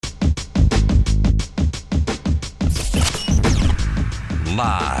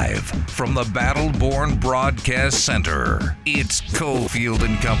Live from the Battleborn Broadcast Center, it's Cofield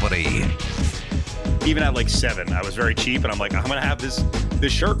and Company. Even at like 7, I was very cheap, and I'm like, I'm going to have this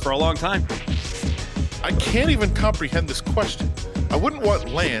shirt for a long time. I can't even comprehend this question. I wouldn't want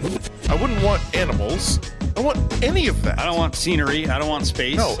land. I wouldn't want animals. I don't want any of that. I don't want scenery. I don't want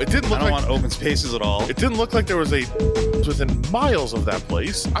space. No, it didn't look I don't like want open spaces at all. It didn't look like there was a within miles of that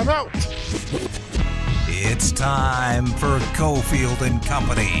place. I'm out. It's time for Cofield and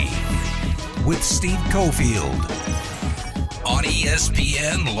Company with Steve Cofield on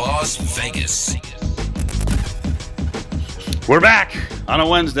ESPN Las Vegas. We're back on a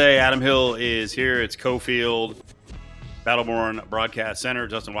Wednesday. Adam Hill is here. It's Cofield, Battleborn Broadcast Center.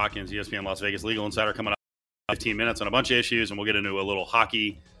 Justin Watkins, ESPN Las Vegas Legal Insider, coming up in 15 minutes on a bunch of issues, and we'll get into a little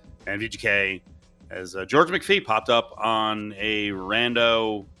hockey and VGK as George McPhee popped up on a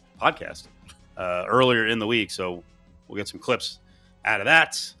rando podcast earlier in the week. So we'll get some clips out of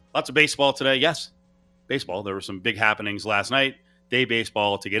that. Lots of baseball today. Yes, baseball. There were some big happenings last night. Day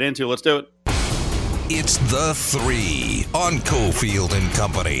baseball to get into. Let's do it. It's the 3 on Cofield and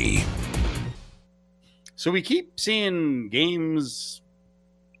Company. So we keep seeing games,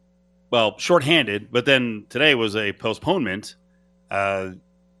 well, shorthanded, but then today was a postponement.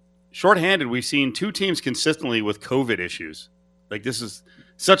 Shorthanded, we've seen 2 teams consistently with COVID issues. Like, this is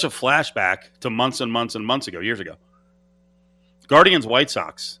such a flashback to months and months and months ago, years ago. Guardians, White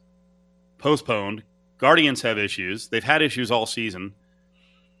Sox, postponed. Guardians have issues. They've had issues all season.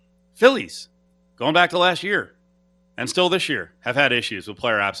 Phillies, going back to last year, and still this year, have had issues with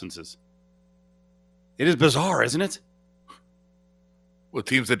player absences. It is bizarre, isn't it? With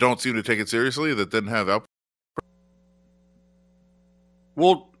teams that don't seem to take it seriously, that didn't have outbreaks.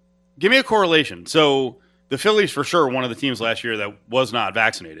 Well, give me a correlation. So the Phillies, for sure, one of the teams last year that was not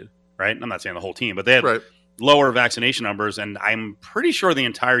vaccinated, right? I'm not saying the whole team, but they had lower vaccination numbers, and I'm pretty sure the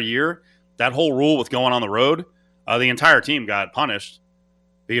entire year, that whole rule with going on the road, the entire team got punished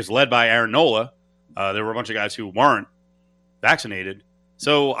because led by Aaron Nola, there were a bunch of guys who weren't vaccinated.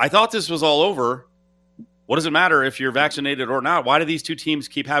 So I thought this was all over. What does it matter if you're vaccinated or not? Why do these 2 teams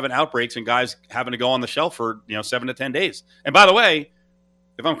keep having outbreaks and guys having to go on the shelf for 7 to 10 days? And by the way,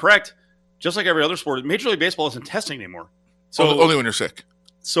 if I'm correct, just like every other sport, Major League Baseball isn't testing anymore. So only when you're sick.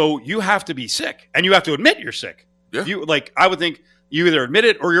 So you have to be sick, and you have to admit you're sick. Yeah. I would think you either admit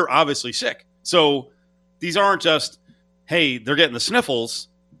it or you're obviously sick. So these aren't just, hey, they're getting the sniffles,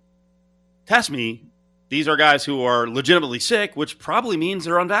 test me. These are guys who are legitimately sick, which probably means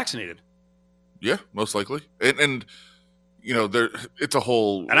they're unvaccinated. Yeah, most likely. And it's a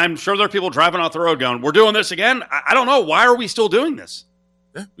whole... And I'm sure there are people driving off the road going, we're doing this again? I don't know. Why are we still doing this?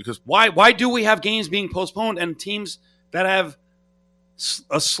 Yeah, because... Why do we have games being postponed and teams that have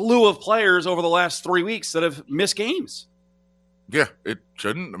a slew of players over the last 3 weeks that have missed games? Yeah, it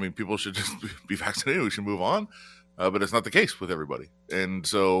shouldn't. I mean, people should just be vaccinated. We should move on. But it's not the case with everybody. And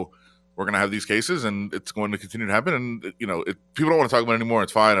so... we're going to have these cases, and it's going to continue to happen. And, people don't want to talk about it anymore.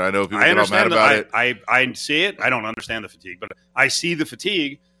 It's fine. And I know people get all mad about it. I see it. I don't understand the fatigue, but I see the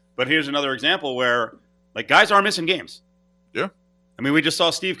fatigue. But here's another example where, guys are missing games. Yeah. I mean, we just saw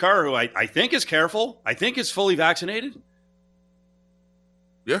Steve Kerr, who I think is careful. I think is fully vaccinated.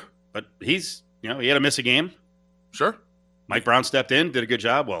 Yeah. But he's, he had to miss a game. Sure. Mike Brown stepped in, did a good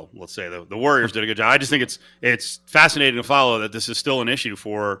job. Well, let's say the Warriors did a good job. I just think it's fascinating to follow that this is still an issue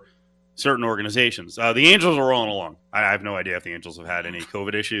for certain organizations. The Angels are rolling along. I have no idea if the Angels have had any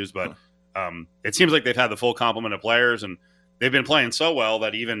COVID issues, but it seems like they've had the full complement of players, and they've been playing so well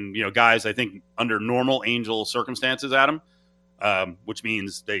that even guys, I think under normal Angel circumstances, Adam, which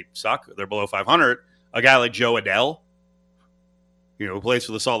means they suck. They're below 500. A guy like Joe Adell, who plays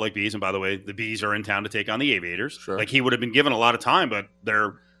for the Salt Lake Bees, and by the way, the Bees are in town to take on the Aviators. Sure. He would have been given a lot of time, but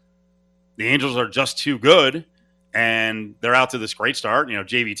the Angels are just too good. And they're out to this great start.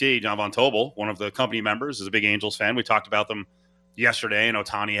 JVT, John Von Tobel, one of the company members, is a big Angels fan. We talked about them yesterday, and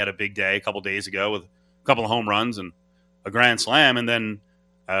Ohtani had a big day a couple days ago with a couple of home runs and a grand slam. And then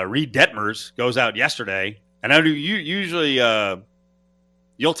Reed Detmers goes out yesterday. And I know you usually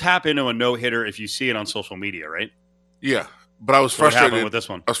you'll tap into a no-hitter if you see it on social media, right? Yeah, but I was frustrated with this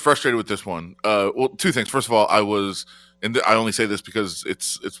one. I was frustrated with this one. Well, 2 things. First of all, I was, and I only say this because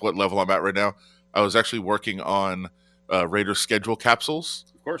it's what level I'm at right now. I was actually working on Raiders schedule capsules.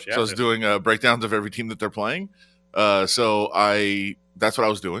 Of course, yeah. So I was doing breakdowns of every team that they're playing. That's what I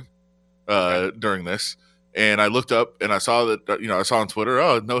was doing during this. And I looked up and I saw that, I saw on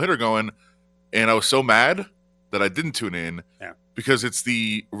Twitter, no hitter going. And I was so mad that I didn't tune in because it's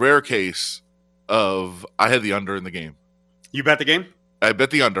the rare case of I had the under in the game. You bet the game? I bet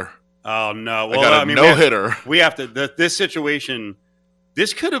the under. Oh, no. Well, I got a no-hitter. We have to – this situation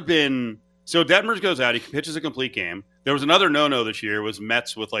This could have been – so Detmers goes out. He pitches a complete game. There was another no-no this year. It was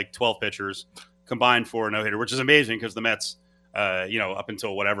Mets with like 12 pitchers combined for a no-hitter, which is amazing because the Mets, up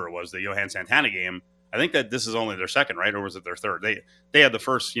until whatever it was, the Johan Santana game, I think that this is only their second, right? Or was it their third? They had the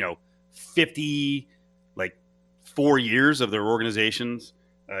first, 4 years of their organization's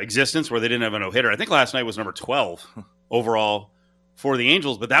existence where they didn't have a no-hitter. I think last night was number 12 overall for the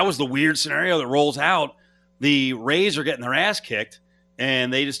Angels, but that was the weird scenario that rolls out. The Rays are getting their ass kicked,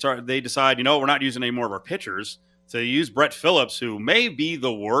 and they decide, we're not using any more of our pitchers. So they use Brett Phillips, who may be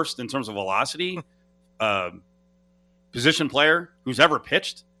the worst in terms of velocity position player who's ever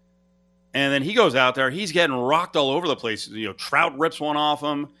pitched. And then he goes out there. He's getting rocked all over the place. Trout rips one off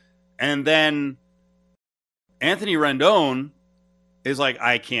him. And then Anthony Rendon is like,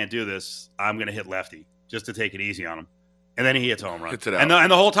 I can't do this. I'm going to hit lefty just to take it easy on him. And then he hits a home run. Hits it out.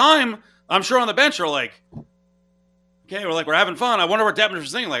 And the whole time, I'm sure on the bench are like, okay, we're having fun. I wonder what Detmers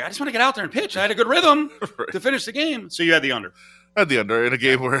was thinking. Like, I just want to get out there and pitch. I had a good rhythm to finish the game. So you had the under. I had the under in a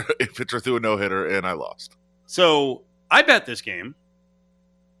game where a pitcher threw a no-hitter, and I lost. So I bet this game.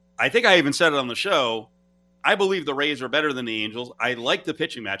 I think I even said it on the show. I believe the Rays are better than the Angels. I like the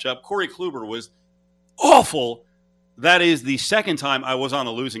pitching matchup. Corey Kluber was awful. That is the second time I was on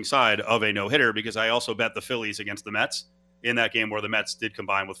the losing side of a no-hitter because I also bet the Phillies against the Mets in that game where the Mets did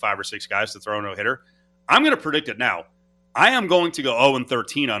combine with 5 or 6 guys to throw a no-hitter. I'm going to predict it now. I am going to go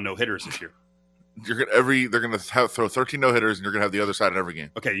 0-13 on no-hitters this year. They're going to throw 13 no-hitters, and you're going to have the other side in every game.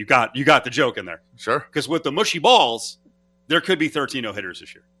 Okay, you got the joke in there. Sure. Because with the mushy balls, there could be 13 no-hitters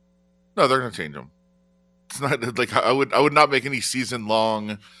this year. No, they're going to change them. It's not like I would not make any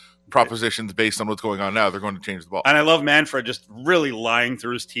season-long propositions based on what's going on now. They're going to change the ball. And I love Manfred just really lying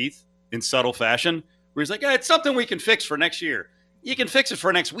through his teeth in subtle fashion, where he's like, it's something we can fix for next year. You can fix it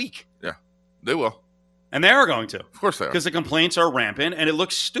for next week. Yeah, they will. And they are going to. Of course they are. Because the complaints are rampant, and it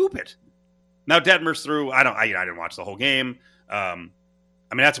looks stupid. Now, Detmers threw, I didn't watch the whole game.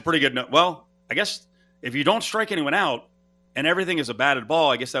 That's a pretty good, well, I guess if you don't strike anyone out and everything is a batted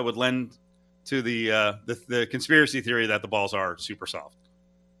ball, I guess that would lend to the conspiracy theory that the balls are super soft.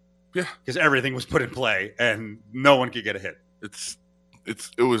 Yeah. Because everything was put in play, and no one could get a hit.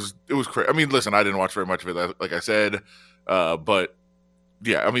 It was crazy. I mean, listen, I didn't watch very much of it, like I said, but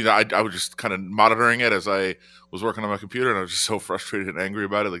yeah, I mean, I was just kind of monitoring it as I was working on my computer, and I was just so frustrated and angry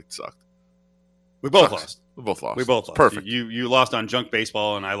about it. Like, it sucked. We both lost. We both lost. We both lost. Perfect. You lost on junk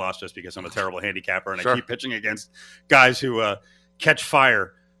baseball, and I lost just because I'm a terrible handicapper, and Sure. I keep pitching against guys who catch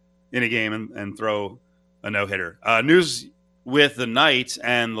fire in a game and throw a no-hitter. News with the Knights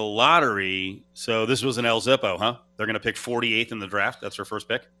and the lottery. So this was an El Zippo, huh? They're going to pick 48th in the draft. That's their first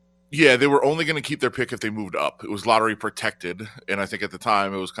pick? Yeah, they were only going to keep their pick if they moved up. It was lottery protected, and I think at the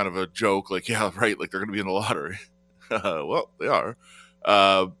time it was kind of a joke, like, yeah, right, like they're going to be in the lottery. Well, they are.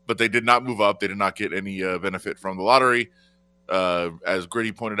 But they did not move up. They did not get any benefit from the lottery. As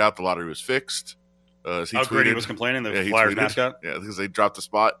Gritty pointed out, the lottery was fixed. Gritty was complaining, the Flyers mascot? Yeah, because they dropped the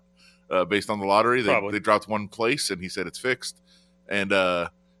spot based on the lottery. They dropped one place, and he said it's fixed. And,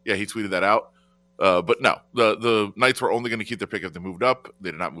 he tweeted that out. But no, the Knights were only going to keep their pick if they moved up.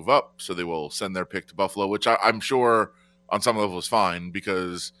 They did not move up, so they will send their pick to Buffalo, which I'm sure on some level is fine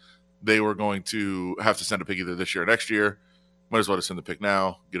because they were going to have to send a pick either this year or next year. Might as well just send the pick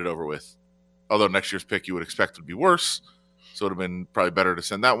now, get it over with. Although next year's pick you would expect would be worse, so it would have been probably better to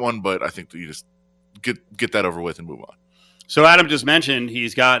send that one, but I think that you just get that over with and move on. So Adam just mentioned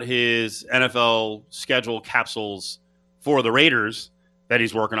he's got his NFL schedule capsules for the Raiders that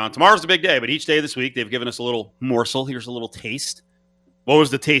he's working on. Tomorrow's the big day, but each day this week they've given us a little morsel. Here's a little taste. What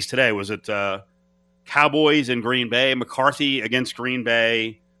was the taste today? Was it Cowboys and Green Bay? McCarthy against Green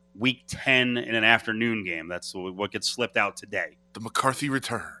Bay, Week 10 in an afternoon game. That's what gets slipped out today. The McCarthy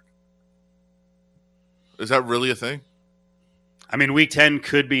return. Is that really a thing? I mean, Week 10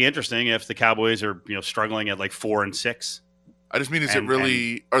 could be interesting if the Cowboys are struggling at like 4-6. I just mean,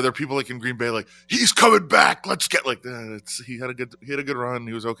 are there people like in Green Bay like he's coming back? Let's get like that. He had a good run.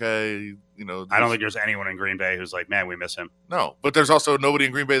 He was okay. I don't think there's anyone in Green Bay who's like, man, we miss him. No, but there's also nobody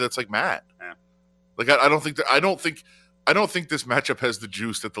in Green Bay that's like mad. Yeah. Like I don't think this matchup has the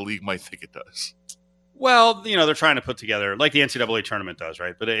juice that the league might think it does. Well, they're trying to put together like the NCAA tournament does,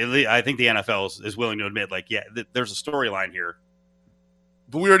 right? But I think the NFL is willing to admit, like, yeah, there's a storyline here.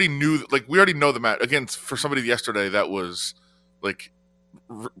 But we already know the match. Again, for somebody yesterday that was like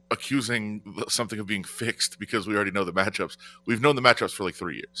accusing something of being fixed because we already know the matchups. We've known the matchups for like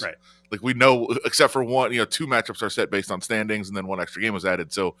 3 years. Right. Like we know, except for one, 2 matchups are set based on standings and then 1 extra game was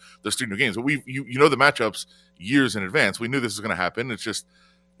added. So there's 3 new games. But you know the matchups years in advance. We knew this was going to happen. It's just,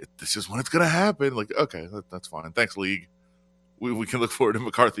 this is when it's going to happen. Like, okay, that's fine. Thanks, league. we can look forward to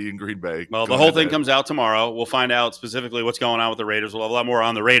McCarthy in Green Bay. Well, the whole thing comes out tomorrow. We'll find out specifically what's going on with the Raiders. We'll have a lot more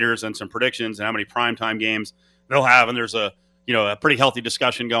on the Raiders and some predictions and how many primetime games they'll have. And there's a pretty healthy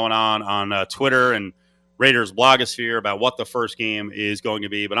discussion going on Twitter and Raiders blogosphere about what the first game is going to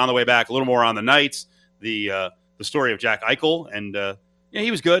be. But on the way back, a little more on the Knights, the story of Jack Eichel. And he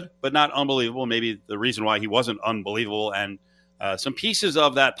was good, but not unbelievable. Maybe the reason why he wasn't unbelievable. And some pieces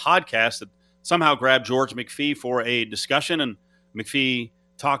of that podcast that somehow grabbed George McPhee for a discussion. And McPhee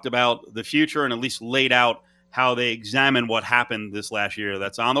talked about the future and at least laid out how they examine what happened this last year.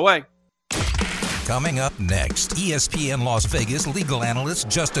 That's on the way. Coming up next, ESPN Las Vegas legal analyst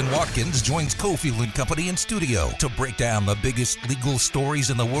Justin Watkins joins Cofield and Company in studio to break down the biggest legal stories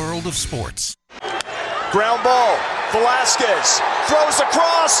in the world of sports. Ground ball. Velasquez throws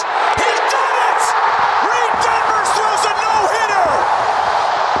across. He's done it! Reed Devers throws a no-hitter!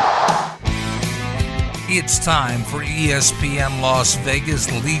 It's time for ESPN Las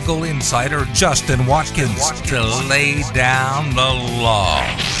Vegas legal insider Justin Watkins to lay down the law.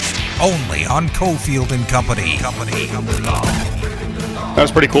 Only on Cofield and Company. That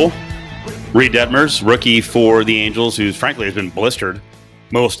was pretty cool. Reed Detmers, rookie for the Angels, who frankly has been blistered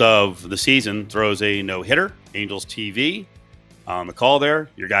most of the season, throws a no-hitter. Angels TV on the call there.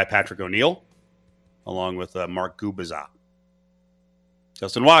 Your guy Patrick O'Neill, along with Mark Gubicza.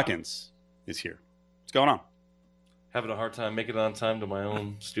 Justin Watkins is here. What's going on? Having a hard time making it on time to my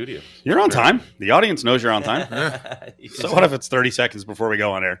own studio. You're on time. The audience knows you're on time. So what if it's 30 seconds before we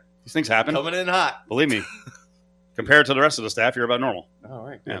go on air? These things happen. Coming in hot. Believe me. Compared to the rest of the staff, you're about normal. All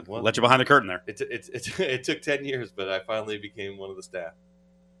right. Yeah, well, let you behind the curtain there. It took 10 years, but I finally became one of the staff.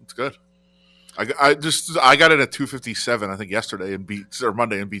 It's good. I got it at 2:57, I think, yesterday and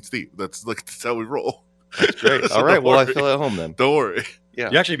Monday and beat Steve. That's how we roll. That's great. So all right. Well, worry. I feel at home then. Don't worry.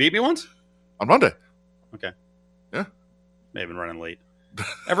 Yeah. You actually beat me once? On Monday. Okay. Yeah. May have been running late.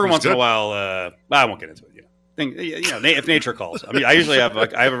 Every once in a while, I won't get into it. If nature calls. I mean, I usually have a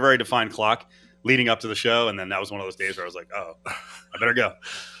very defined clock leading up to the show, and then that was one of those days where I was like, oh, I better go.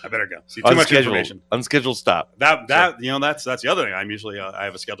 See, too much information. Unscheduled stop. That's the other thing. I'm usually I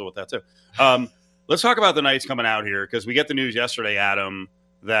have a schedule with that too. Let's talk about the Knights coming out here because we get the news yesterday, Adam,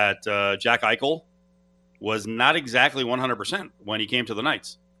 that Jack Eichel was not exactly 100% when he came to the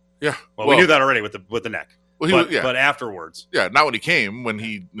Knights. Yeah. Well, we knew that already with the neck. Well, but afterwards. Yeah, not when he came. When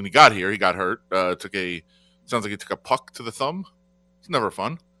he got here, he got hurt. Sounds like he took a puck to the thumb. It's never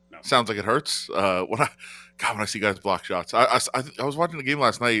fun. No. Sounds like it hurts. When I see guys block shots. I was watching the game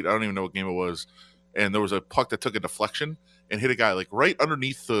last night. I don't even know what game it was. And there was a puck that took a deflection and hit a guy like right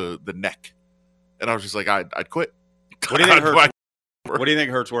underneath the neck. And I was just like, I'd quit. What do you think hurts? What do you think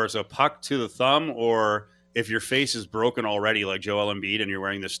hurts worse, a puck to the thumb, or if your face is broken already, like Joel Embiid, and you're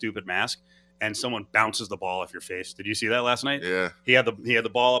wearing this stupid mask, and someone bounces the ball off your face? Did you see that last night? Yeah. He had the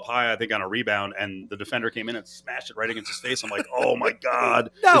ball up high, I think, on a rebound, and the defender came in and smashed it right against his face. I'm like, oh my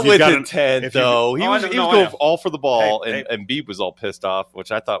god! Not with intent, though. He was going all for the ball, and Embiid was all pissed off,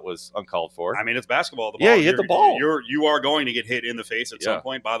 which I thought was uncalled for. I mean, it's basketball. The ball, yeah, you hit the ball. You are going to get hit in the face at some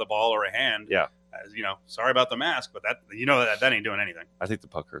point by the ball or a hand. Yeah. Sorry about the mask, but that ain't doing anything. I think the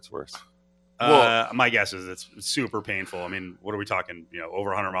puck hurts worse. My guess is it's super painful. I mean, what are we talking? Over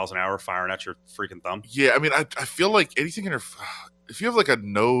 100 miles an hour firing at your freaking thumb. Yeah, I mean, I feel like anything in if you have like a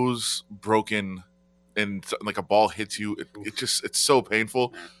nose broken and like a ball hits you, it's so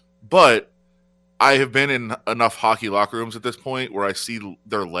painful. But I have been in enough hockey locker rooms at this point where I see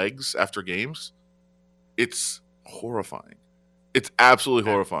their legs after games. It's horrifying. It's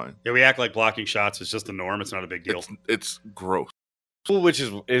absolutely horrifying. Yeah, we act like blocking shots is just the norm. It's not a big deal. It's gross. Well, which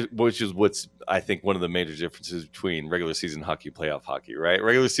is what's I think one of the major differences between regular season hockey, playoff hockey, right?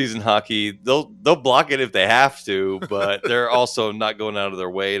 Regular season hockey, they'll block it if they have to, but they're also not going out of their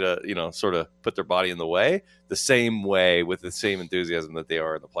way to sort of put their body in the way the same way with the same enthusiasm that they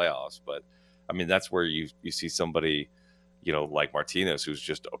are in the playoffs. But I mean, that's where you see somebody, like Martinez, who's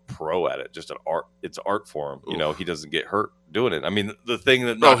just a pro at it, just an art. It's art for him. He doesn't get hurt doing it. I mean, the thing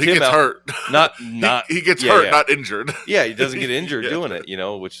that he gets hurt. Not he gets hurt, not injured. Yeah, he doesn't get injured doing it.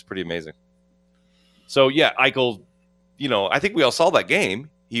 Which is pretty amazing. So yeah, Eichel. I think we all saw that game.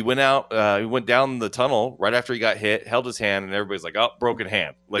 He went out. He went down the tunnel right after he got hit. Held his hand, and everybody's like, "Oh, broken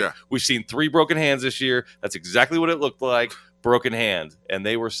hand." We've seen 3 broken hands this year. That's exactly what it looked like. Broken hand. And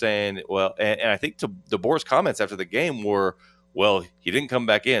they were saying, well, and I think DeBoer's comments after the game were, well, he didn't come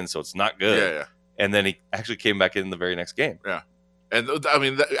back in, so it's not good. Yeah. And then he actually came back in the very next game. Yeah. And I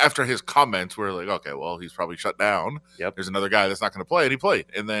mean, after his comments, we're like, okay, well, he's probably shut down. Yep. There's another guy that's not going to play, and he played.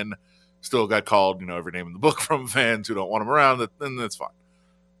 And then still got called, every name in the book from fans who don't want him around. Then that's fine.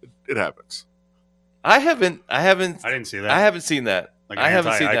 It happens. I didn't see that. I haven't seen that. Like I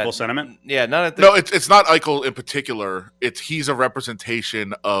haven't seen Eichel that sentiment. Yeah, not at the. No, it's not Eichel in particular. He's a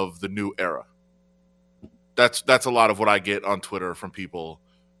representation of the new era. That's a lot of what I get on Twitter from people.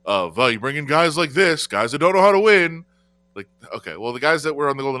 Of you bring in guys like this, guys that don't know how to win. Like, okay, well, the guys that were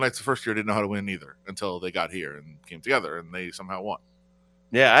on the Golden Knights the first year didn't know how to win either until they got here and came together and they somehow won.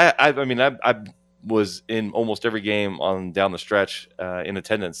 Yeah, I mean, I was in almost every game on down the stretch in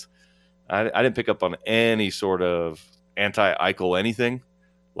attendance. I didn't pick up on any sort of anti-Eichel anything.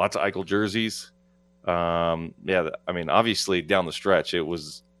 Lots of Eichel jerseys. Yeah, I mean, obviously down the stretch, it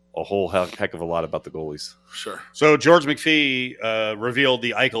was a whole heck of a lot about the goalies. Sure. So George McPhee revealed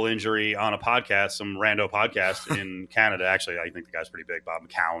the Eichel injury on a podcast, some rando podcast in Canada. Actually, I think the guy's pretty big. Bob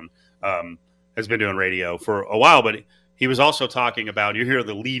McCown has been doing radio for a while, but he was also talking about, you hear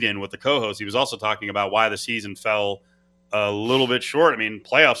the lead-in with the co-host, he was also talking about why the season fell a little bit short. I mean,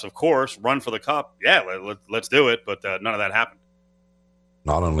 playoffs, of course, run for the cup. Yeah, let's do it, but none of that happened.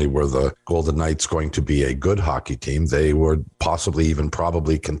 Not only were the Golden Knights going to be a good hockey team, they would possibly even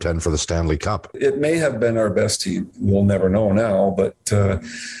probably contend for the Stanley Cup. It may have been our best team. We'll never know now, but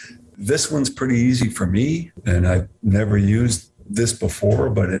this one's pretty easy for me, and I've never used this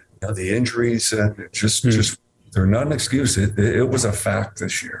before, but the injuries, just they're not an excuse. It was a fact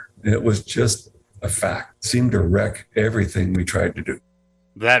this year. It was just a fact. It seemed to wreck everything we tried to do.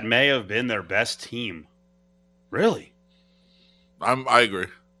 That may have been their best team. Really? I agree.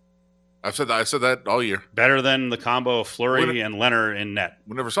 I said that all year. Better than the combo of Fleury and Leonard in net.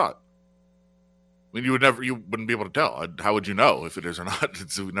 We never saw it. I mean, you wouldn't be able to tell. How would you know if it is or not?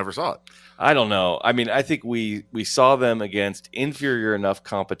 We never saw it. I don't know. I mean, I think we saw them against inferior enough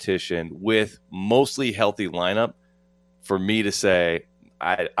competition with mostly healthy lineup for me to say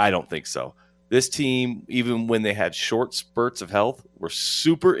I don't think so. This team, even when they had short spurts of health, were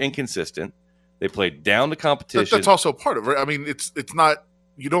super inconsistent. They played down to competition. That's also part of it. I mean, it's not,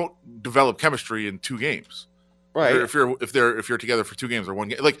 you don't develop chemistry in 2 games, right? If you're together for 2 games or 1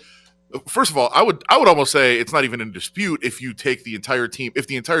 game. Like, first of all, I would almost say it's not even in dispute if you take the entire team. If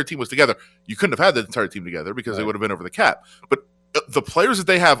the entire team was together, you couldn't have had the entire team together because they would have been over the cap. But the players that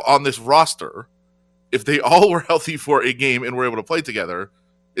they have on this roster, if they all were healthy for a game and were able to play together,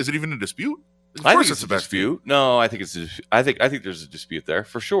 is it even in dispute? I think it's a dispute. No, I think I think there's a dispute there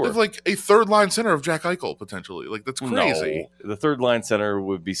for sure. They have like a third line center of Jack Eichel potentially. Like, that's crazy. No, the third line center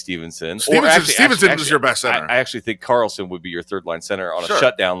would be Stevenson. Stevenson is your best center. I actually think Carlson would be your third line center on a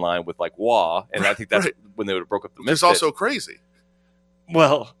shutdown line with like Waugh, and I think that's when they would have broke up the Misfits. It's also crazy.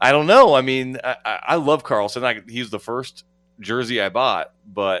 Well, I don't know. I mean, I love Carlson. He's the first jersey I bought,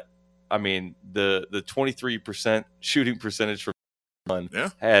 but I mean the 23% shooting percentage for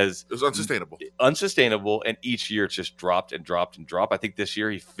it was unsustainable, and each year it's just dropped and dropped and dropped. I think this year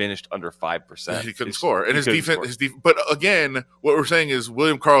he finished under 5%. He couldn't score, and his defense. But again, what we're saying is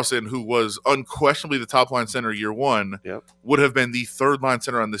William Karlsson, who was unquestionably the top line center year 1, would have been the third line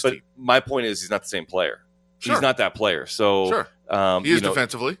center on this team. My point is, he's not the same player. Sure. He's not that player. So he is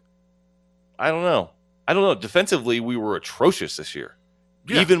defensively. I don't know. Defensively, we were atrocious this year.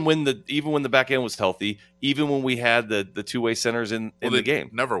 Yeah. Even when the back end was healthy, even when we had the 2-way centers in the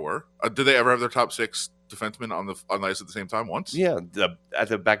game, never were. Did they ever have their top 6 defensemen on the ice at the same time once? Yeah, at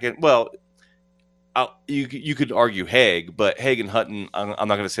the back end. Well, you could argue Haig, but Haig and Hutton, I'm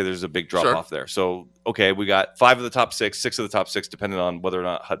not going to say there's a big drop off there. So okay, we got 5 of the top 6, 6 of the top 6, depending on whether or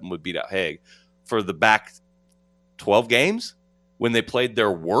not Hutton would beat out Haig for the back 12 games. When they played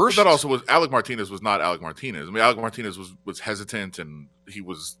their worst. But that also was Alec Martinez was not Alec Martinez. I mean, Alec Martinez was hesitant, and he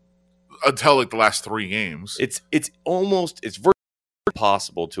was until like the last 3 games. It's virtually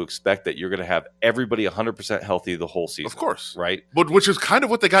impossible to expect that you're going to have everybody 100% healthy the whole season. Of course, right? But which is kind of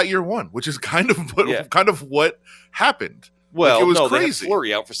what they got year 1, which is kind of what happened. Well, it was crazy. They had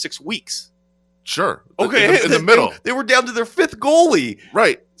Fleury out for 6 weeks. Sure. Okay. In the middle. They were down to their 5th goalie.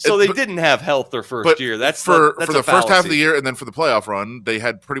 Right. So they didn't have health their first year. That's for the first half of the year, and then for the playoff run, they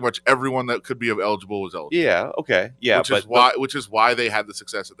had pretty much everyone that could be eligible was eligible. Yeah. Okay. Yeah. Which is why they had the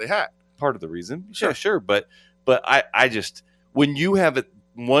success that they had. Part of the reason. Yeah. Sure. But I just, when you have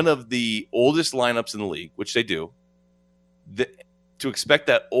one of the oldest lineups in the league, which they do, to expect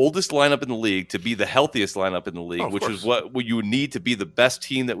that oldest lineup in the league to be the healthiest lineup in the league, which is what you would need to be the best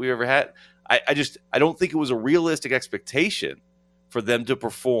team that we ever had. I don't think it was a realistic expectation for them to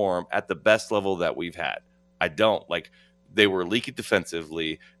perform at the best level that we've had. I don't. Like, they were leaky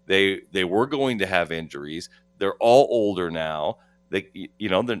defensively. They were going to have injuries. They're all older now. We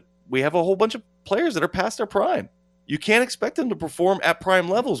have a whole bunch of players that are past their prime. You can't expect them to perform at prime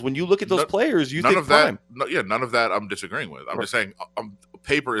levels. When you look at those players, you none think of prime. that. None of that I'm disagreeing with. I'm just saying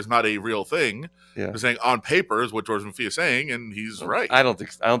paper is not a real thing. Yeah. I'm saying on paper is what George McPhee is saying, and he's right. I don't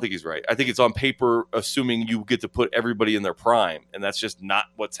think he's right. I think it's on paper, assuming you get to put everybody in their prime, and that's just not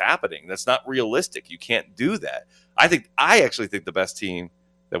what's happening. That's not realistic. You can't do that. I actually think the best team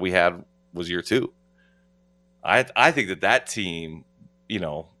that we had was year 2. I think that team,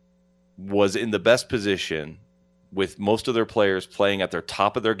 was in the best position with most of their players playing at their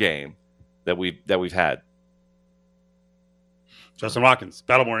top of their game that we've had. Justin Watkins,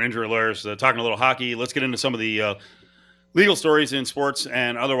 Battleborn Injury Lawyers, talking a little hockey. Let's get into some of the legal stories in sports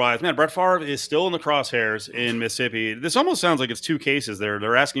and otherwise. Man, Brett Favre is still in the crosshairs in Mississippi. This almost sounds like it's 2 cases there.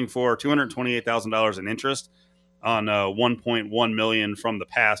 They're asking for $228,000 in interest on $1.1 million from the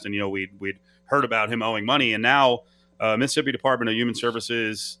past, and we'd heard about him owing money, and now Mississippi Department of Human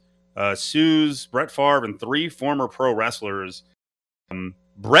Services sues Brett Favre and 3 former pro wrestlers.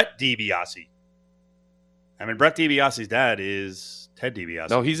 Brett DiBiase. Brett DiBiase's dad is Ted DiBiase.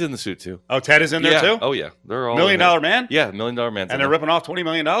 No, he's in the suit too. Oh, Ted is in there too? Oh, yeah. They're all $1 Million Man? Yeah, $1 Million Man. And they're ripping off $20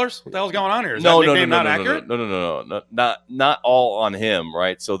 million? What the hell's going on here? Is no, that nickname not accurate? No. Not all on him,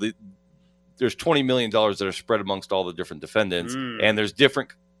 right? So there's $20 million that are spread amongst all the different defendants, and there's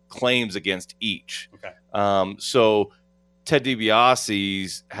different claims against each. Okay. So Ted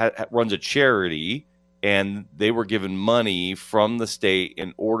DiBiase runs a charity, and they were given money from the state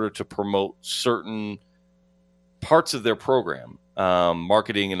in order to promote certain parts of their program,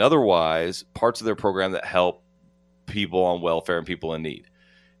 marketing and otherwise, parts of their program that help people on welfare and people in need.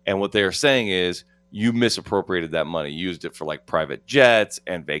 And what they're saying is, you misappropriated that money. You used it for like private jets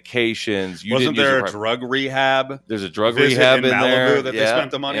and vacations. Wasn't there a drug rehab? There's a drug rehab in Malibu there that they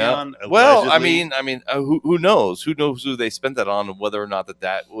spent the money on. Well, allegedly? who knows? Who knows who they spent that on, and whether or not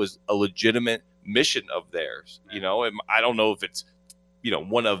that was a legitimate mission of theirs? I don't know if it's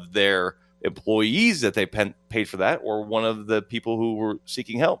one of their employees that they paid for that, or one of the people who were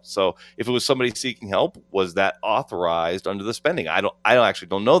seeking help. So if it was somebody seeking help, was that authorized under the spending? I actually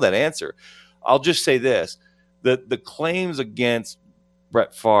don't know that answer. I'll just say this: the claims against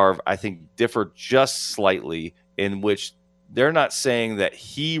Brett Favre, I think, differ just slightly, in which they're not saying that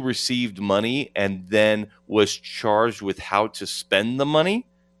he received money and then was charged with how to spend the money.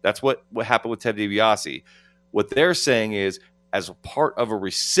 That's what happened with Ted DiBiase. What they're saying is, as a part of a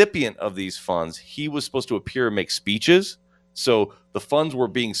recipient of these funds, he was supposed to appear and make speeches. So the funds were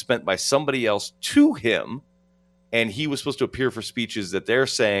being spent by somebody else to him, and he was supposed to appear for speeches that they're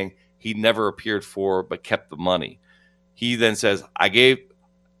saying he never appeared for but kept the money. He then says,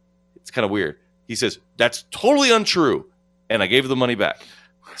 it's kind of weird. He says, that's totally untrue, and I gave the money back.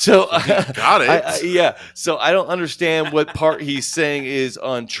 So got it. So I don't understand what part he's saying is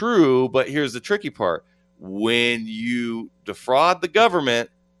untrue, but here's the tricky part. When you defraud the government,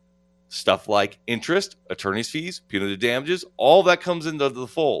 stuff like interest, attorney's fees, punitive damages, all that comes into the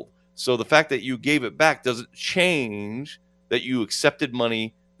fold. So the fact that you gave it back doesn't change that you accepted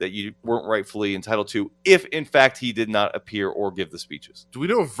money that you weren't rightfully entitled to, if in fact he did not appear or give the speeches. Do we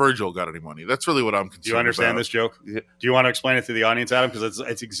know if Virgil got any money? That's really what I'm concerned about. Do you understand this joke? Yeah. Do you want to explain it to the audience, Adam? Because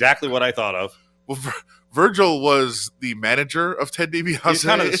it's exactly what I thought of. Well, Virgil was the manager of Ted DiBiase. He's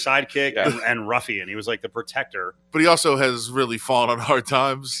kind of the sidekick and ruffian. He was like the protector. But he also has really fallen on hard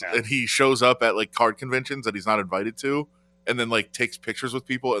times, Yeah. and he shows up at like card conventions that he's not invited to, and then like takes pictures with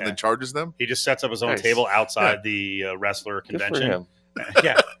people and then charges them. He just sets up his own table outside the wrestler convention. Good for him.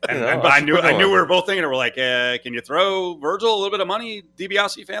 Yeah, and I knew we were both thinking, we're like, can you throw Virgil a little bit of money,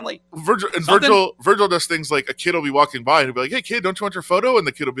 DiBiase family? Virgil does things like a kid will be walking by and he'll be like, hey kid, don't you want your photo? And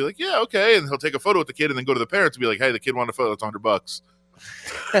the kid will be like, yeah, okay. And he'll take a photo with the kid and then go to the parents and be like, hey, the kid wanted a photo, it's $100.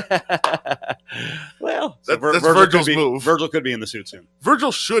 Well, that's Virgil's move. Virgil could be in the suit soon.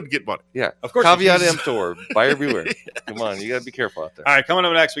 Virgil should get money. Yeah, Of course. Caveat emptor, buyer beware. Come on, you got to be careful out there. All right, coming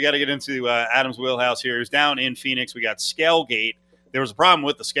up next, we got to get into Adam's wheelhouse here. He's down in Phoenix. We got Scalegate. There was a problem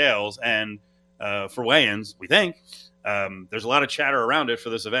with the scales, and for weigh-ins, we think there's a lot of chatter around it for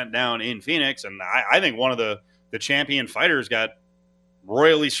this event down in Phoenix, and I think one of the champion fighters got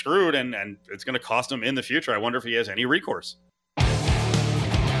royally screwed, and it's going to cost him in the future. I wonder if he has any recourse.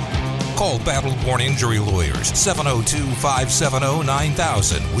 Call Battleborn Injury Lawyers,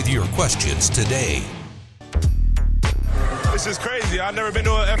 702-570-9000 with your questions today. This is crazy. I've never been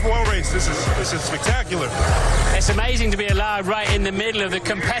to an F1 race. This is spectacular. It's amazing to be allowed right in the middle of the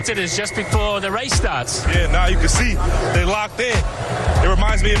competitors just before the race starts. Yeah, now you can see they locked in. It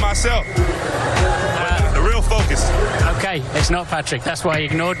reminds me of myself. The real focus Vegas. Okay, it's not Patrick. That's why he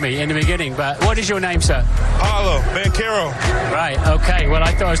ignored me in the beginning. But what is your name, sir? Paulo Banchero. Right, okay. Well,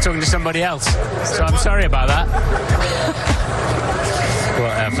 I thought I was talking to somebody else. So I'm sorry about that.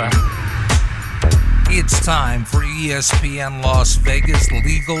 Whatever. It's time for ESPN Las Vegas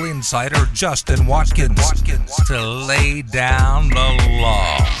legal insider Justin Watkins to lay down the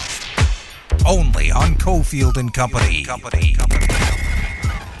law. Only on Cofield and Company.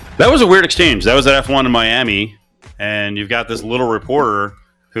 That was a weird exchange. That was at F1 in Miami, and you've got this little reporter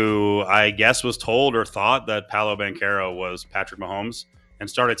who I guess was told or thought that Paulo Banchero was Patrick Mahomes and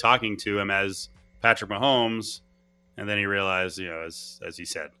started talking to him as Patrick Mahomes, and then he realized, as he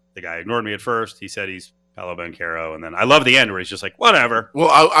said, the guy ignored me at first. He said he's Paulo Banchero, and then I love the end where he's just like, whatever. Well,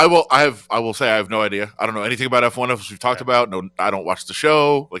 I will say I have no idea. I don't know anything about F1 as we've talked about. No, I don't watch the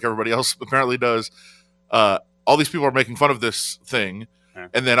show like everybody else apparently does. All these people are making fun of this thing,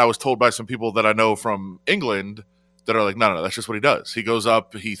 and then I was told by some people that I know from England that are like, no, that's just what he does. He goes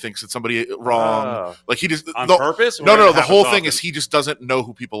up, he thinks it's somebody wrong, like he just on purpose. No. The whole thing is he just doesn't know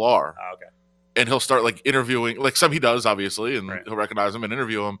who people are. Okay. And he'll start like interviewing, like some he does obviously, and he'll recognize them and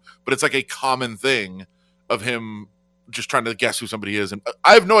interview them. But it's like a common thing of him just trying to guess who somebody is, and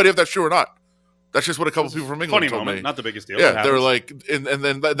I have no idea if that's true or not. That's just what a couple people from England told me. Not the biggest deal. Yeah, they were like, and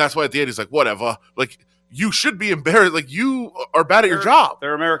then that's why at the end he's like, whatever. Like, you should be embarrassed. Like, you are bad at your job.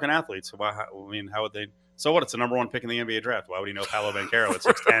 They're American athletes. How would they? So what? It's the number one pick in the NBA draft. Why would he know Paulo Banchero at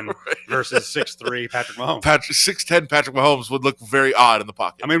 6'10" versus 6'3" Patrick Mahomes? 6'10" Patrick Mahomes would look very odd in the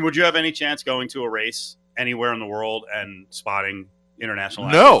pocket. I mean, would you have any chance going to a race anywhere in the world and spotting international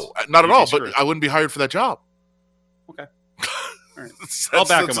athletes? No, not at all. Screwed. But I wouldn't be hired for that job. Okay. All right. I'll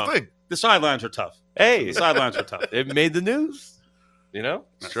back him up. The sidelines are tough. Hey, the sidelines are tough. It made the news.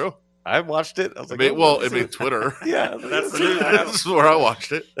 It's true. I watched it. I was like, it made Twitter. Yeah, that's the news. That's where I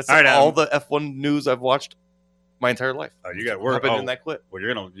watched it. That's all the F1 news I've watched my entire life. Oh, you got in that clip. Well,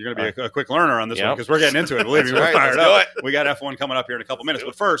 you're gonna be a quick learner on this one because we're getting into it. Believe me, we're fired up. We got F1 coming up here in a couple minutes.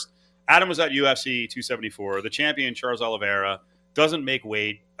 But first, Adam was at UFC 274. The champion Charles Oliveira doesn't make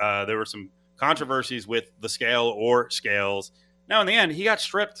weight. There were some controversies with the scale or scales. Now, in the end, he got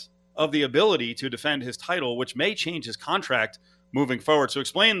stripped of the ability to defend his title, which may change his contract moving forward. So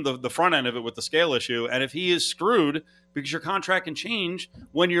explain the front end of it with the scale issue, and if he is screwed because your contract can change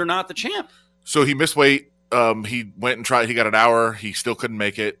when you're not the champ. So he missed weight. He went and tried. He got an hour. He still couldn't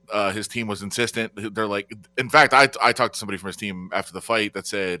make it. His team was insistent. They're like, in fact, I talked to somebody from his team after the fight that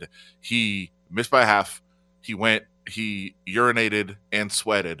said he missed by half. He went, he urinated and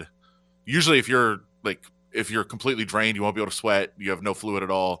sweated. Usually if you're completely drained, you won't be able to sweat. You have no fluid at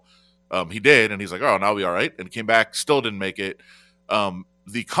all. He did. And he's like, oh, now I'll be all right. And came back, still didn't make it.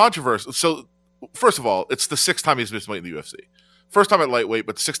 The controversy. So first of all, it's the sixth time he's missed weight in the UFC. First time at lightweight,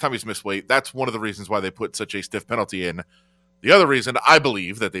 but the sixth time he's missed weight. That's one of the reasons why they put such a stiff penalty in. The other reason I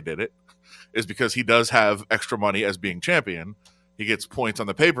believe that they did it is because he does have extra money as being champion. He gets points on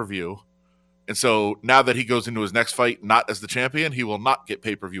the pay-per-view. And so now that he goes into his next fight not as the champion, he will not get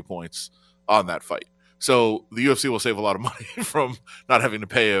pay-per-view points on that fight. So the UFC will save a lot of money from not having to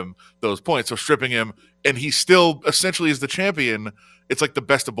pay him those points. So stripping him, and he still essentially is the champion. It's like the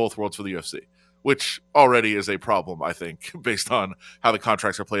best of both worlds for the UFC, which already is a problem, I think, based on how the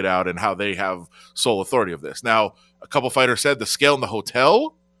contracts are played out and how they have sole authority of this. Now, a couple fighters said the scale in the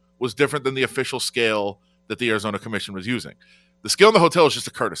hotel was different than the official scale that the Arizona Commission was using. The scale in the hotel is just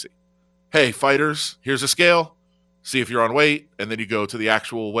a courtesy. Hey, fighters, here's a scale. See if you're on weight, and then you go to the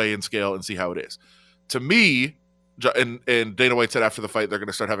actual weigh-in scale and see how it is. To me, and Dana White said after the fight they're going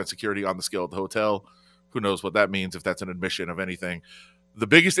to start having security on the scale at the hotel. Who knows what that means, if that's an admission of anything. The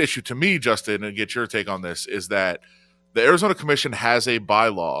biggest issue to me, Justin, and get your take on this, is that the Arizona Commission has a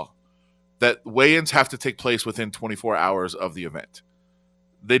bylaw that weigh-ins have to take place within 24 hours of the event.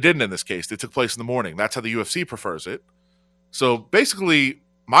 They didn't in this case. They took place in the morning. That's how the UFC prefers it. So basically,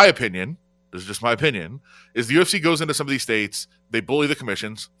 my opinion, this is just my opinion, is the UFC goes into some of these states, they bully the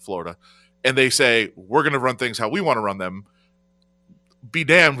commissions, Florida, and they say, we're going to run things how we want to run them. Be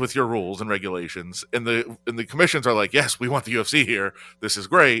damned with your rules and regulations. And the commissions are like, yes, we want the UFC here. This is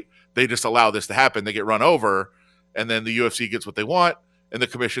great. They just allow this to happen. They get run over, and then the UFC gets what they want, and the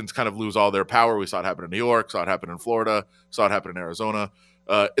commissions kind of lose all their power. We saw it happen in New York, saw it happen in Florida, saw it happen in Arizona.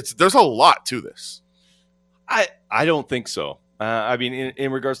 There's a lot to this. I don't think so. I mean,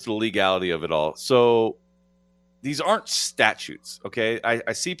 in regards to the legality of it all. So these aren't statutes, okay?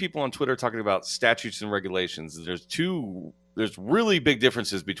 I see people on Twitter talking about statutes and regulations. There's really big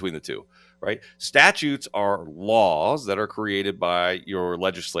differences between the two, right? Statutes are laws that are created by your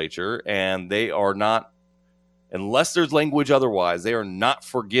legislature, and they are not Unless there's language otherwise, they are not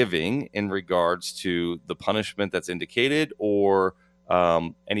forgiving in regards to the punishment that's indicated or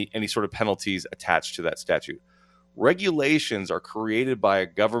any sort of penalties attached to that statute. Regulations are created by a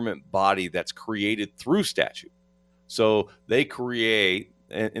government body that's created through statute. So they create,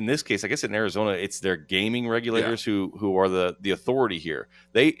 in this case, I guess in Arizona, it's their gaming regulators who are the authority here.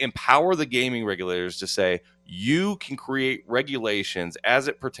 They empower the gaming regulators to say, you can create regulations as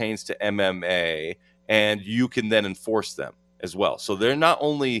it pertains to MMA, and you can then enforce them as well. So they're not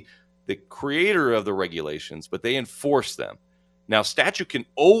only the creator of the regulations, but they enforce them. Now, statute can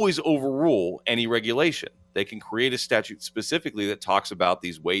always overrule any regulation. They can create a statute specifically that talks about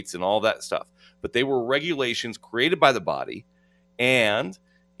these weights and all that stuff. But they were regulations created by the body, and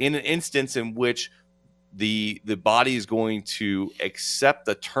in an instance in which the body is going to accept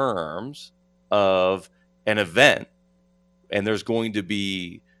the terms of an event, and there's going to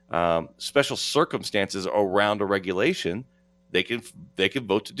be special circumstances around a regulation, they can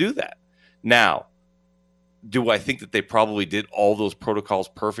vote to do that. Now, do I think that they probably did all those protocols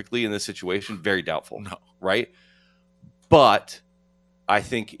perfectly in this situation? Very doubtful. No. Right? But I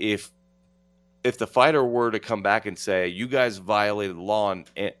think if the fighter were to come back and say, you guys violated the law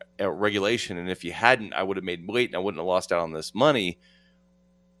and regulation, and if you hadn't, I would have made weight and I wouldn't have lost out on this money,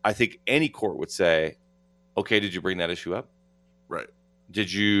 I think any court would say, okay, did you bring that issue up? Right.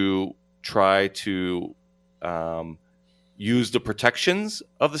 Did you try to use the protections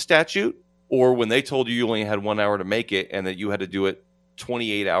of the statute? Or when they told you only had 1 hour to make it and that you had to do it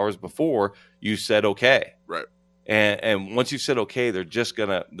 28 hours before, you said okay. Right. And once you said okay, they're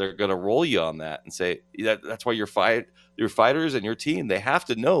gonna roll you on that and say that's why your fighters and your team, they have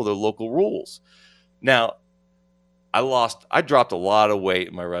to know the local rules. Now, I dropped a lot of weight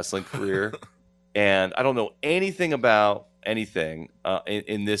in my wrestling career, and I don't know anything about anything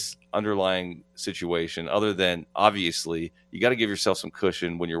in this underlying situation other than, obviously, you got to give yourself some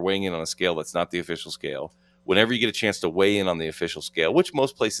cushion when you're weighing in on a scale that's not the official scale. Whenever you get a chance to weigh in on the official scale, which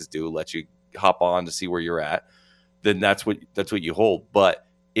most places do, let you hop on to see where you're at, then that's what you hold. But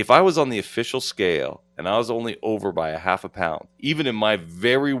if I was on the official scale and I was only over by 0.5 pound, even in my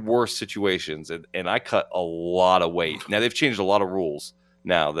very worst situations, and I cut a lot of weight. Now, they've changed a lot of rules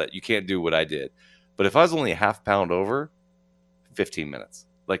now that you can't do what I did. But if I was only 0.5 pound over, 15 minutes.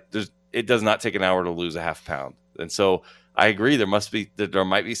 Like, it does not take an hour to lose 0.5 pound. And so I agree, there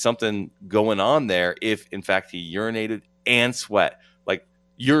might be something going on there if, in fact, he urinated and sweat. Like,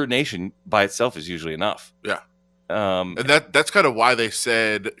 urination by itself is usually enough. Yeah. And that's kind of why they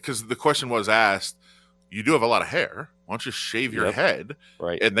said, because the question was asked, you do have a lot of hair. Why don't you shave your head?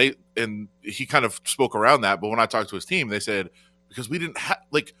 Right. And he kind of spoke around that. But when I talked to his team, they said, because we didn't have,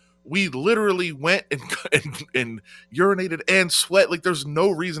 like, we literally went and urinated and sweat. Like, there's no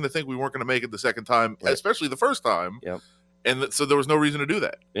reason to think we weren't going to make it the second time, especially the first time. Yep. And so there was no reason to do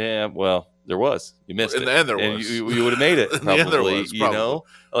that. Yeah, well, there was. You missed it. In the end, there was. You would have made it, probably. In the end, there was, you know?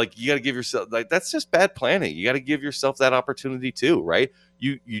 Like, you got to give yourself, like, that's just bad planning. You got to give yourself that opportunity too, right?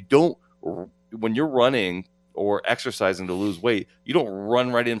 You don't, when you're running or exercising to lose weight, you don't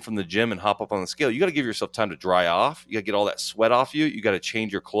run right in from the gym and hop up on the scale. You got to give yourself time to dry off. You got to get all that sweat off you. You got to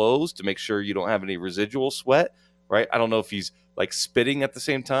change your clothes to make sure you don't have any residual sweat, right? I don't know if he's like spitting at the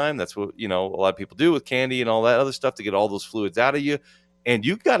same time. That's what, a lot of people do with candy and all that other stuff to get all those fluids out of you. And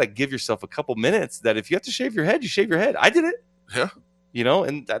you got to give yourself a couple minutes that if you have to shave your head, you shave your head. I did it. Yeah.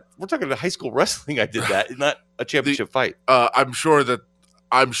 And that we're talking about high school wrestling. I did that, not a championship fight. I'm sure the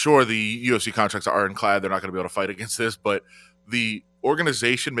UFC contracts are ironclad. They're not going to be able to fight against this, but the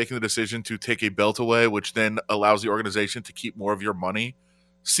organization making the decision to take a belt away, which then allows the organization to keep more of your money,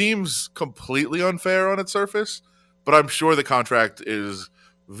 seems completely unfair on its surface. But I'm sure the contract is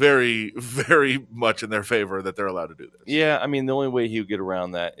very, very much in their favor that they're allowed to do this. Yeah, I mean, the only way he would get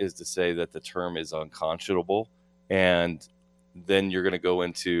around that is to say that the term is unconscionable, and then you're going to go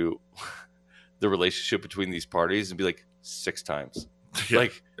into the relationship between these parties and be like 6 times.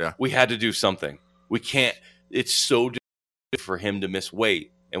 We had to do something. We can't. It's so difficult for him to miss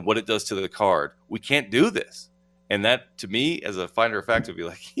weight and what it does to the card. We can't do this. And that, to me, as a finder of fact, would be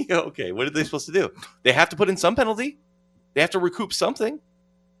like, okay, what are they supposed to do? They have to put in some penalty. They have to recoup something.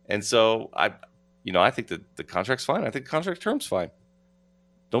 And so I think that the contract's fine. I think the contract term's fine.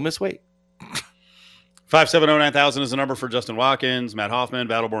 Don't miss weight. 570-9000 is the number for Justin Watkins, Matt Hoffman,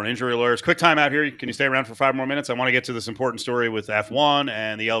 Battleborn Injury Lawyers. Quick time out here. Can you stay around for 5 more minutes? I want to get to this important story with F1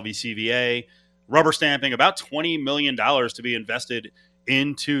 and the LVCVA rubber stamping about $20 million to be invested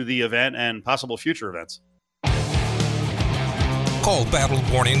into the event and possible future events. Call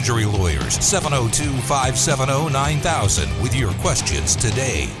Battleborn Injury Lawyers, 702-570-9000 with your questions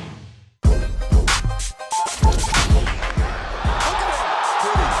today.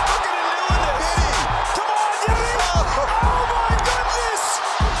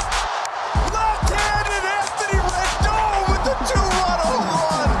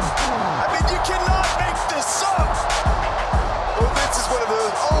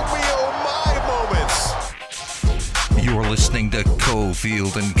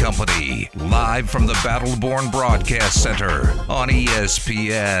 Cofield and Company, live from the Battleborn Broadcast Center on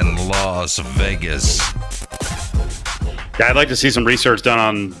ESPN Las Vegas. Yeah, I'd like to see some research done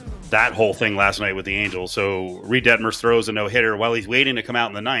on that whole thing last night with the Angels. So Reed Detmers throws a no-hitter. While he's waiting to come out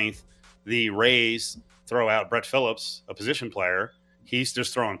in the ninth, the Rays throw out Brett Phillips, a position player. He's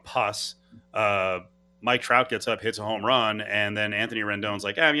just throwing pus. Mike Trout gets up, hits a home run, and then Anthony Rendon's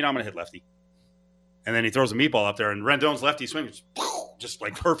like, I'm going to hit lefty. And then he throws a meatball up there, and Rendon's lefty swing, just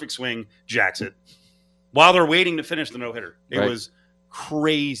like perfect swing, jacks it. While they're waiting to finish the no-hitter. It was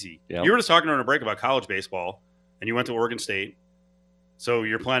crazy. Yep. You were just talking during a break about college baseball, and you went to Oregon State. So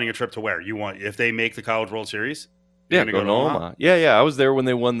you're planning a trip to where? If they make the College World Series? Yeah, go to Omaha. Yeah. I was there when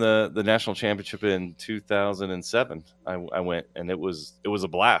they won the national championship in 2007. I went, and it was a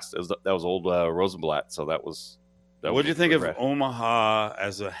blast. That was old Rosenblatt. So that was. What did you think of Omaha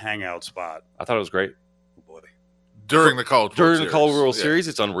as a hangout spot? I thought it was great. Oh boy. During the College World Series,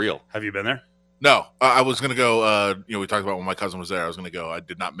 it's unreal. Have you been there? No, I was going to go. We talked about when my cousin was there. I was going to go. I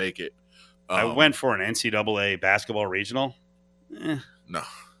did not make it. I went for an NCAA basketball regional. No.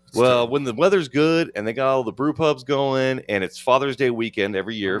 Well, when the weather's good and they got all the brew pubs going, and it's Father's Day weekend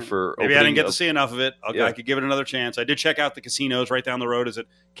every year for maybe I didn't get to see enough of it. I could give it another chance. I did check out the casinos right down the road. Is it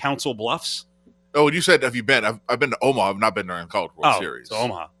Council Bluffs? Oh, and you said, have you been? I've been to Omaha. I've not been during the College World Series. So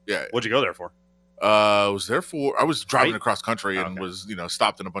Omaha. Yeah. What'd you go there for? I was driving across country and was,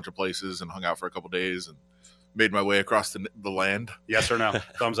 stopped in a bunch of places and hung out for a couple days and made my way across the land. Yes or no?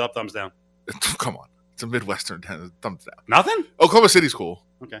 Thumbs up, thumbs down. Come on. It's a Midwestern thumbs down. Nothing? Oklahoma City's cool.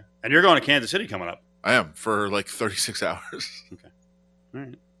 Okay. And you're going to Kansas City coming up. I am for like 36 hours. Okay. All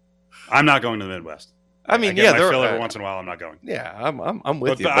right. I'm not going to the Midwest. I mean, I feel every once in a while I'm not going. Yeah, I'm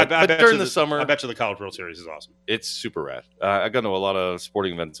with you. But during the summer, I bet you the College World Series is awesome. It's super rad. I've gone to a lot of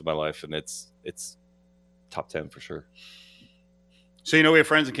sporting events in my life, and it's top 10 for sure. So we have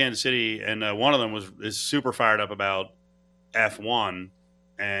friends in Kansas City, and one of them is super fired up about F1,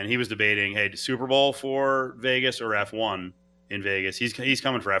 and he was debating, hey, Super Bowl for Vegas or F1 in Vegas. He's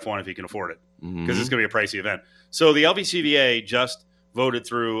coming for F1 if he can afford it, because it's going to be a pricey event. So the LVCVA just voted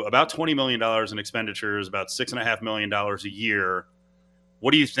through about $20 million in expenditures, about $6.5 million a year.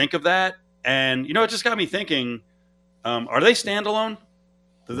 What do you think of that? And, it just got me thinking, are they standalone?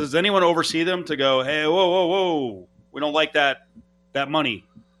 Does anyone oversee them to go, hey, whoa, we don't like that money?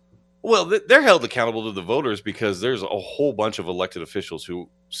 Well, they're held accountable to the voters because there's a whole bunch of elected officials who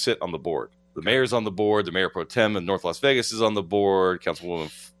sit on the board. The mayor's on the board. The mayor pro tem in North Las Vegas is on the board. Councilwoman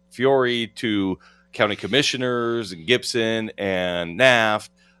Fiore, to county commissioners and Gibson and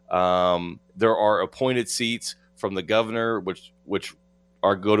Naft. There are appointed seats from the governor, which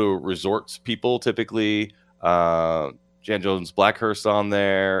go to resorts people typically. Jan Jones Blackhurst on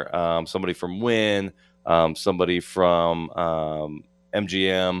there, somebody from Wynn, somebody from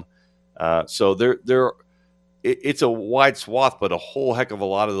MGM. So it's a wide swath, but a whole heck of a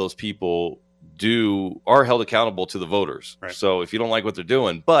lot of those people are held accountable to the voters. Right. So if you don't like what they're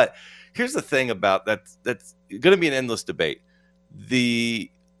doing, but here's the thing about that's going to be an endless debate. The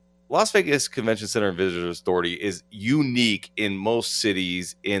Las Vegas Convention Center and Visitors Authority is unique in most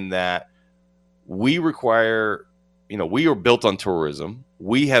cities in that we require, we are built on tourism.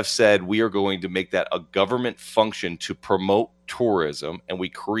 We have said we are going to make that a government function to promote tourism, and we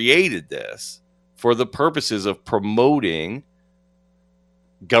created this for the purposes of promoting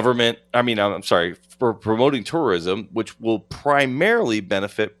for promoting tourism, which will primarily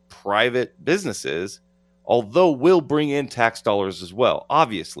benefit private businesses, although will bring in tax dollars as well.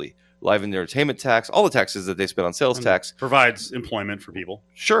 Obviously, live and entertainment tax, all the taxes that they spend on sales tax provides employment for people.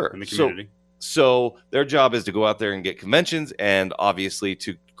 Sure. In the community. So their job is to go out there and get conventions and obviously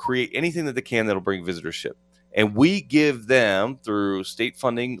to create anything that they can that'll bring visitorship. And we give them, through state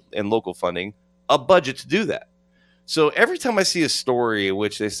funding and local funding, a budget to do that. So every time I see a story in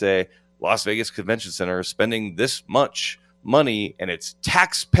which they say Las Vegas Convention Center is spending this much money and it's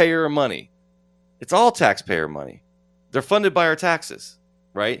taxpayer money, it's all taxpayer money. They're funded by our taxes,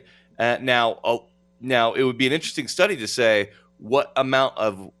 right? Now it would be an interesting study to say what amount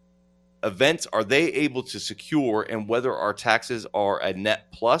of events are they able to secure and whether our taxes are a net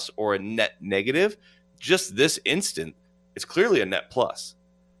plus or a net negative. Just this instant, it's clearly a net plus.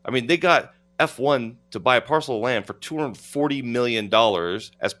 I mean, they got F1 to buy a parcel of land for $240 million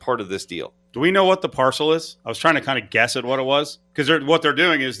as part of this deal. Do we know what the parcel is? I was trying to kind of guess at what it was, because what they're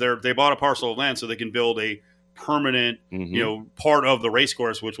doing is they bought a parcel of land so they can build a permanent, part of the race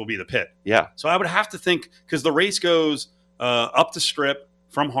course, which will be the pit. Yeah. So I would have to think, because the race goes up the strip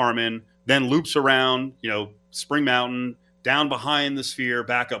from Harmon, then loops around, Spring Mountain, down behind the Sphere,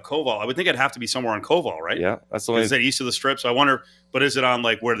 back up Koval. I would think it'd have to be somewhere on Koval, right? Yeah, that's the way. Is that east of the Strip? So I wonder, but is it on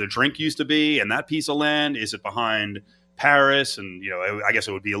like where the drink used to be and that piece of land? Is it behind Paris? And I guess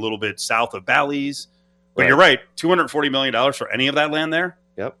it would be a little bit south of Bally's. But you're right, $240 million for any of that land there.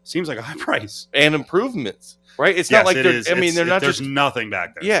 Yep, seems like a high price. And improvements, right? It's not like they're not there's just nothing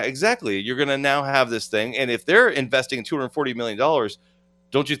back there. Yeah, exactly. You're going to now have this thing, and if they're investing $240 million,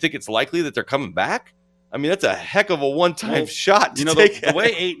 don't you think it's likely that they're coming back? I mean, that's a heck of a one-time shot. The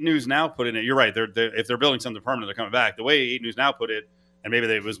way 8 News Now put it, you're right. If they're building something permanent, they're coming back. The way 8 News Now put it, and maybe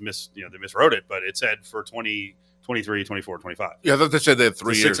they miswrote it, but it said for 2023, 24, 25. Yeah, they said they had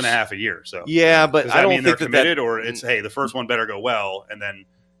 3 years. 6.5 a year. So yeah, but does I that don't mean think they're committed, or it's the first one better go well, and then.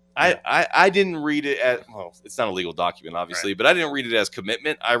 I didn't read it as it's not a legal document, obviously, but I didn't read it as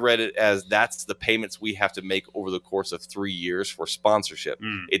commitment. I read it as that's the payments we have to make over the course of 3 years for sponsorship.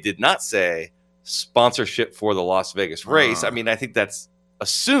 It did not say sponsorship for the Las Vegas race. I mean, I think that's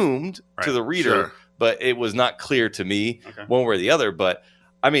assumed to the reader, but it was not clear to me one way or the other. But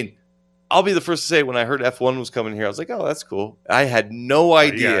I mean, I'll be the first to say when I heard F1 was coming here, I was like, oh, that's cool. I had no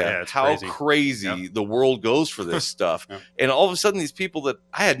idea how crazy the world goes for this stuff. And all of a sudden, these people that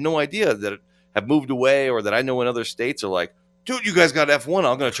I had no idea that have moved away or that I know in other states are like, dude, you guys got F1.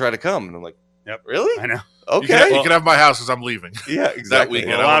 I'm going to try to come. And I'm like, really? I know. Okay. You can have my house as I'm leaving. Yeah, exactly.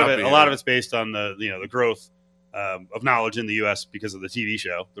 Well, a lot of it's based on the growth of knowledge in the U.S. because of the TV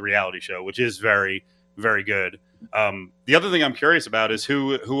show, the reality show, which is very, very good. The other thing I'm curious about is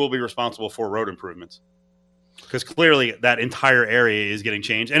who will be responsible for road improvements, because clearly that entire area is getting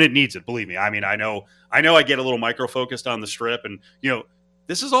changed and it needs it. Believe me. I mean, I know I get a little micro focused on the Strip, and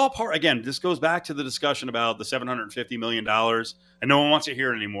this is all part. Again, this goes back to the discussion about the $750 million, and no one wants to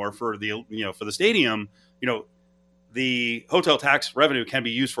hear it anymore for the for the stadium. The hotel tax revenue can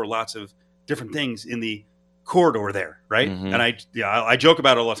be used for lots of different things in the corridor there, right? Mm-hmm. And I joke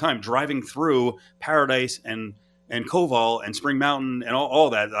about it all the time, driving through Paradise and Koval and Spring Mountain and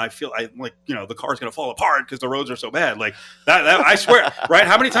all that. I feel like the car's going to fall apart because the roads are so bad. Like that I swear, right?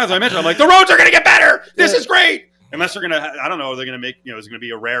 How many times have I mentioned, I'm like, the roads are going to get better. This is great. Unless they're going to, I don't know, they're going to make, is it going to be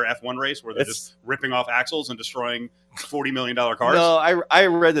a rare F1 race where they're just ripping off axles and destroying $40 million cars? No, I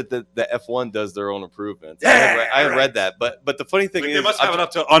read that the F1 does their own improvements. Yeah, I read that. But the funny thing is, they must have it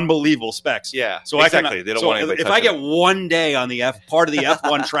up to unbelievable specs. Yeah, so exactly. They don't want anybody if I get one day on the part of the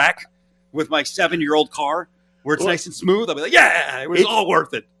F1 track with my 7-year-old car, where it's nice and smooth, I'll be like, it was all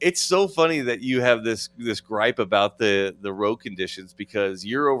worth it. It's so funny that you have this gripe about the road conditions, because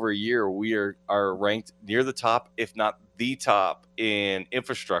year over year we are ranked near the top, if not the top, in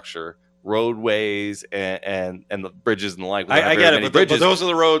infrastructure, roadways, and the bridges and the like. I get it, but those are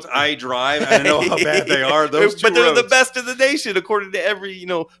the roads I drive, and I know how bad they are. Those two but they're roads. the best in the nation, according to every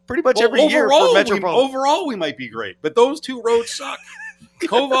pretty much every year for Metropolitan. Overall, we might be great, but those two roads suck.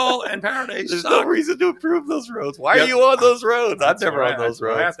 Koval and Paradise. There's no reason to improve those roads. Why are you on those roads? I'm never on those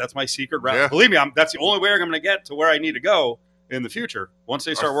roads. That's my secret route. Yeah. Believe me, that's the only way I'm going to get to where I need to go in the future. Once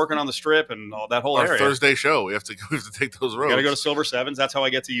they start working on the Strip and all that whole area. Our Thursday show, we have to take those roads. Got to go to Silver Sevens. That's how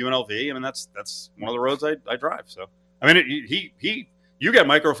I get to UNLV. I mean, that's one of the roads I drive. So, I mean, you get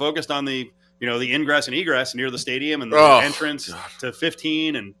micro focused on the the ingress and egress near the stadium and the entrance to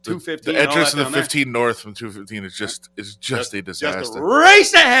 15 and 215. The entrance to the 15 north from 215 is just a disaster. Just a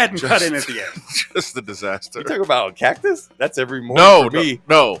race ahead and cut in at the end. Just a disaster. You talking about Cactus? That's every morning for me.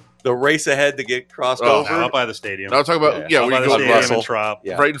 No. The race ahead to get crossed over. Out by the stadium. No, I'm talking about, where you go Russell. Trop.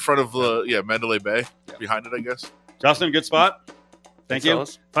 Right in front of Mandalay Bay. Behind it, I guess. Justin, good spot. Thank you.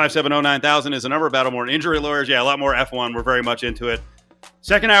 570-9000 is the number. Battlemore and Injury Lawyers. Yeah, a lot more F1. We're very much into it.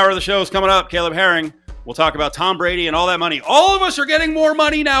 Second hour of the show is coming up. Caleb Herring. We'll talk about Tom Brady and all that money. All of us are getting more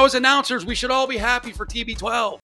money now as announcers. We should all be happy for TB12.